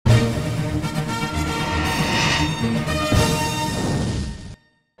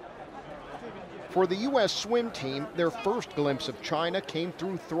For the U.S. swim team, their first glimpse of China came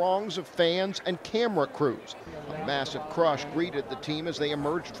through throngs of fans and camera crews. A massive crush greeted the team as they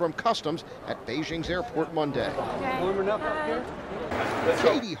emerged from customs at Beijing's airport Monday. Warming up here?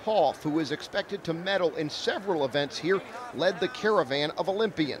 Katie Hoff, who is expected to medal in several events here, led the caravan of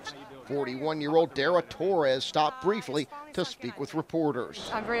Olympians. 41-year-old Dara Torres stopped briefly to speak with reporters.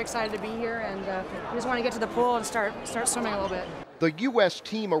 I'm very excited to be here, and we just want to get to the pool and start swimming a little bit. The U.S.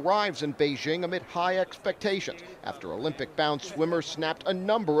 team arrives in Beijing amid high expectations after Olympic-bound swimmers snapped a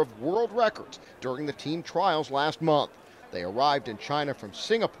number of world records during the team trials last month. They arrived in China from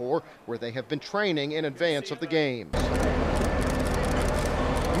Singapore, where they have been training in advance of the Games.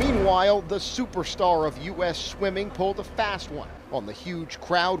 Meanwhile, the superstar of U.S. swimming pulled a fast one on the huge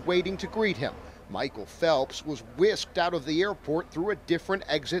crowd waiting to greet him. Michael Phelps was whisked out of the airport through a different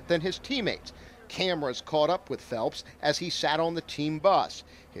exit than his teammates. Cameras caught up with Phelps as he sat on the team bus.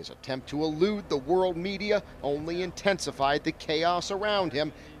 His attempt to elude the world media only intensified the chaos around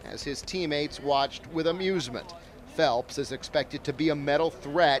him as his teammates watched with amusement. Phelps is expected to be a medal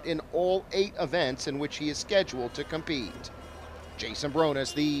threat in all 8 events in which he is scheduled to compete. Jason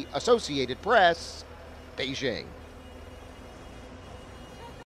Bronis, The Associated Press, Beijing.